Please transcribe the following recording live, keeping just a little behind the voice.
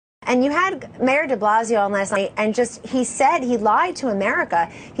And you had Mayor de Blasio on last night, and he said he lied to America.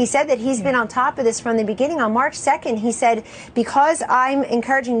 He said that he's been on top of this from the beginning. On March 2nd, he said, because I'm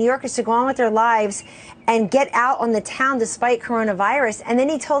encouraging New Yorkers to go on with their lives and get out on the town despite coronavirus. And then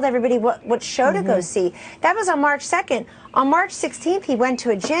he told everybody what show to go see. That was on March 2nd. On March 16th, he went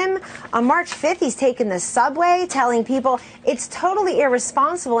to a gym. On March 5th, he's taken the subway, telling people it's totally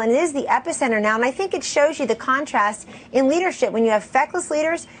irresponsible, and it is the epicenter now. And I think it shows you the contrast in leadership when you have feckless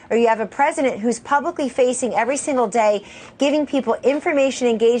leaders or you have a president who's publicly facing every single day, giving people information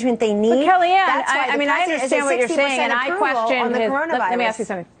engagement they need. But Kellyanne, I mean, I understand what you're saying, and I question his, let me ask you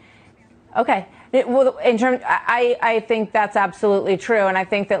something. Okay. Well, I think that's absolutely true. And I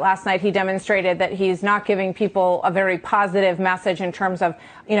think that last night he demonstrated that he's not giving people a very positive message in terms of,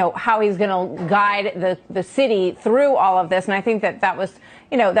 how he's going to guide the city through all of this. And I think that was,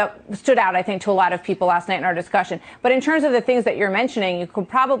 that stood out, I think, to a lot of people last night in our discussion. But in terms of the things that you're mentioning, you could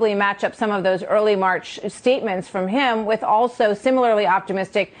probably match up some of those early March statements from him with also similarly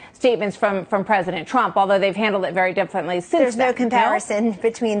optimistic statements from President Trump, although they've handled it very differently since There's no comparison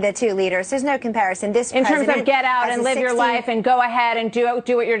between the two leaders. There's no comparison. This in terms of get out and live your life and go ahead and do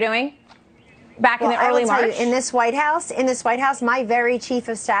what you're doing? Back in the early March? In this White House, my very chief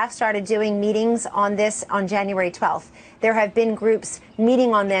of staff started doing meetings on this on January 12th. There have been groups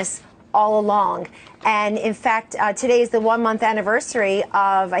meeting on this all along. And in fact, today is the 1-month anniversary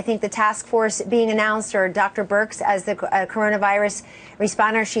of, I think, the task force being announced, or Dr. Birx as the coronavirus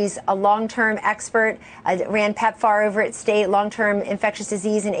responder. She's a long-term expert, ran PEPFAR over at State, long-term infectious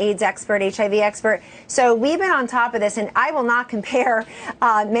disease and AIDS expert, HIV expert. So we've been on top of this, and I will not compare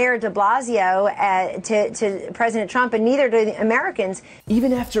Mayor de Blasio to President Trump, and neither do the Americans.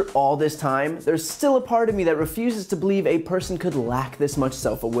 Even after all this time, there's still a part of me that refuses to believe a person could lack this much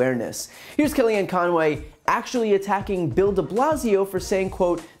self-awareness. Here's Kellyanne Conway actually attacking Bill de Blasio for saying,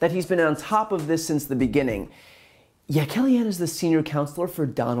 quote, that he's been on top of this since the beginning. Yeah, Kellyanne is the senior counselor for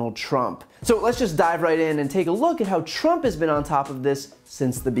Donald Trump. So let's just dive right in and take a look at how Trump has been on top of this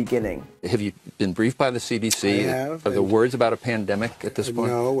since the beginning. Have you been briefed by the CDC? I have. Are there words about a pandemic at this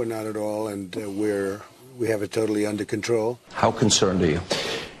point? No, we're not at all, and we have it totally under control. How concerned are you?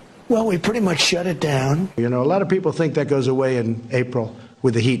 Well, we pretty much shut it down. A lot of people think that goes away in April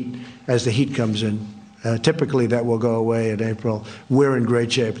with the heat, as the heat comes in. Typically, that will go away in April. We're in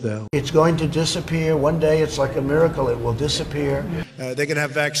great shape, though. It's going to disappear. One day, it's like a miracle. It will disappear. They're going to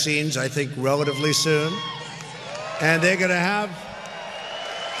have vaccines, I think, relatively soon. And they're going to have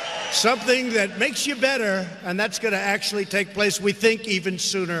something that makes you better, and that's going to actually take place, we think, even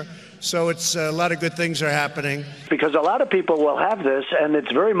sooner. So it's a lot of good things are happening. Because a lot of people will have this, and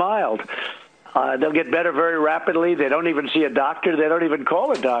it's very mild. They'll get better very rapidly. They don't even see a doctor. They don't even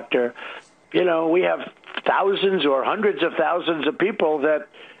call a doctor. We have thousands or hundreds of thousands of people that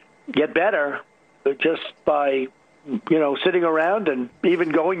get better just by, sitting around and even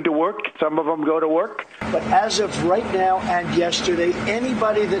going to work. Some of them go to work. But as of right now and yesterday,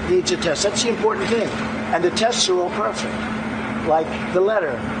 anybody that needs a test, that's the important thing. And the tests are all perfect. Like the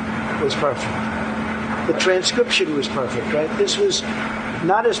letter was perfect. The transcription was perfect, right? This was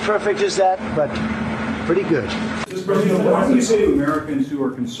not as perfect as that, but pretty good. Mr. President, what do you say to Americans who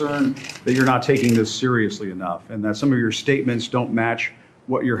are concerned that you're not taking this seriously enough and that some of your statements don't match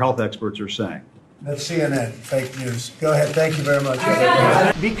what your health experts are saying? That's CNN, fake news. Go ahead, thank you very much.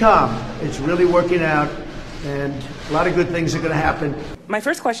 Be calm. It's really working out, and a lot of good things are going to happen. My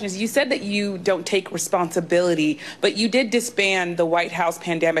first question is, you said that you don't take responsibility, but you did disband the White House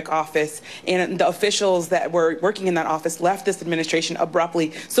Pandemic Office, and the officials that were working in that office left this administration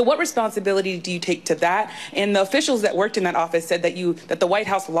abruptly. So what responsibility do you take to that? And the officials that worked in that office said that the White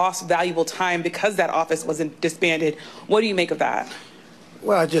House lost valuable time because that office wasn't disbanded. What do you make of that?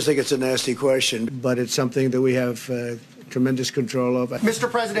 Well, I just think it's a nasty question, but it's something that we have tremendous control of. Mr.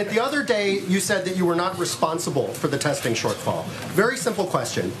 President, the other day you said that you were not responsible for the testing shortfall. Very simple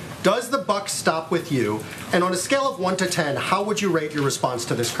question. Does the buck stop with you? And on a scale of 1 to 10, how would you rate your response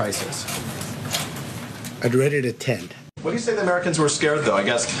to this crisis? I'd rate it a 10. What do you say the Americans were scared, though? I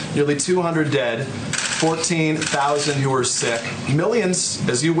guess nearly 200 dead, 14,000 who are sick, millions,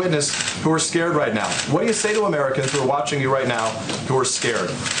 as you witnessed, who are scared right now. What do you say to Americans who are watching you right now who are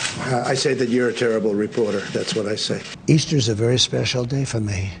scared? I say that you're a terrible reporter. That's what I say. Easter's a very special day for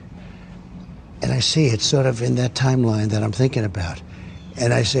me. And I see it's sort of in that timeline that I'm thinking about.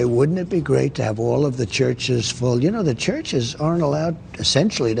 And I say, wouldn't it be great to have all of the churches full? The churches aren't allowed,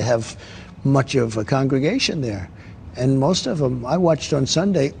 essentially, to have much of a congregation there. And most of them I watched on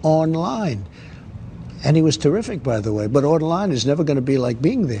Sunday online. And he was terrific, by the way. But online is never going to be like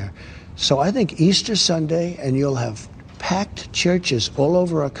being there. So I think Easter Sunday, and you'll have packed churches all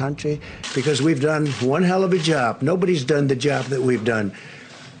over our country because we've done one hell of a job. Nobody's done the job that we've done.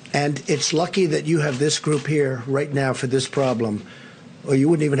 And it's lucky that you have this group here right now for this problem, or you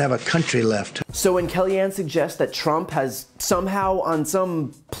wouldn't even have a country left. So when Kellyanne suggests that Trump has somehow on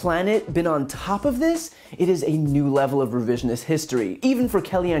some planet been on top of this, it is a new level of revisionist history, even for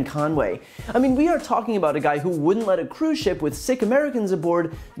Kellyanne Conway. I mean, we are talking about a guy who wouldn't let a cruise ship with sick Americans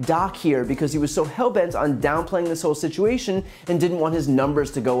aboard dock here because he was so hell-bent on downplaying this whole situation and didn't want his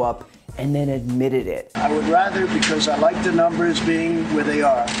numbers to go up, and then admitted it. I would rather, because I like the numbers being where they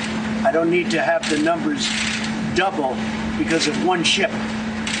are. I don't need to have the numbers double because of one ship.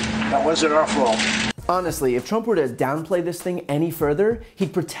 That wasn't our fault. Honestly, if Trump were to downplay this thing any further,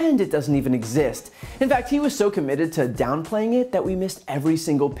 he'd pretend it doesn't even exist. In fact, he was so committed to downplaying it that we missed every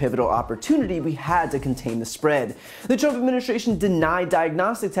single pivotal opportunity we had to contain the spread. The Trump administration denied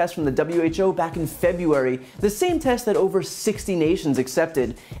diagnostic tests from the WHO back in February, the same test that over 60 nations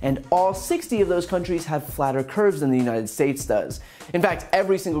accepted, and all 60 of those countries have flatter curves than the United States does. In fact,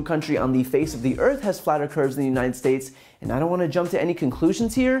 every single country on the face of the earth has flatter curves than the United States, and I don't want to jump to any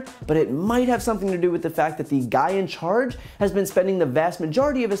conclusions here, but it might have something to do with the fact that the guy in charge has been spending the vast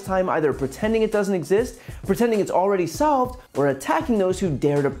majority of his time either pretending it doesn't exist, pretending it's already solved, or attacking those who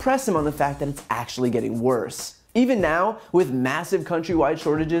dare to press him on the fact that it's actually getting worse. Even now, with massive countrywide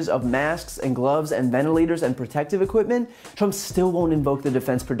shortages of masks and gloves and ventilators and protective equipment, Trump still won't invoke the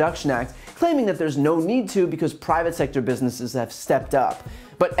Defense Production Act, claiming that there's no need to because private sector businesses have stepped up.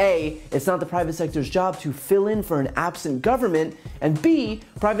 But A, it's not the private sector's job to fill in for an absent government, and B,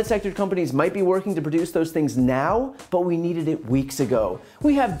 private sector companies might be working to produce those things now, but we needed it weeks ago.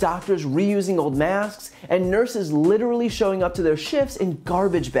 We have doctors reusing old masks and nurses literally showing up to their shifts in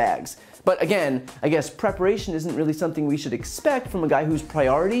garbage bags. But again, I guess preparation isn't really something we should expect from a guy whose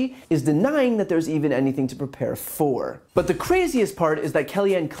priority is denying that there's even anything to prepare for. But the craziest part is that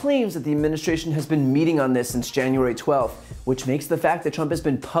Kellyanne claims that the administration has been meeting on this since January 12th, which makes the fact that Trump has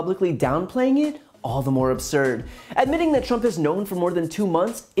been publicly downplaying it all the more absurd. Admitting that Trump has known for more than 2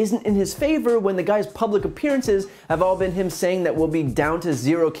 months isn't in his favor when the guy's public appearances have all been him saying that we'll be down to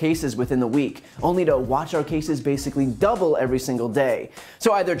 0 cases within the week, only to watch our cases basically double every single day.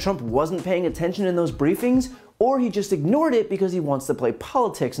 So either Trump wasn't paying attention in those briefings, or he just ignored it because he wants to play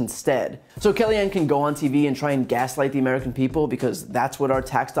politics instead. So Kellyanne can go on TV and try and gaslight the American people because that's what our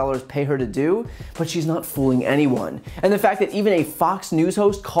tax dollars pay her to do, but she's not fooling anyone. And the fact that even a Fox News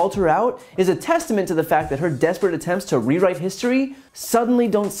host called her out is a testament to the fact that her desperate attempts to rewrite history suddenly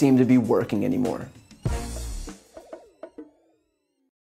don't seem to be working anymore.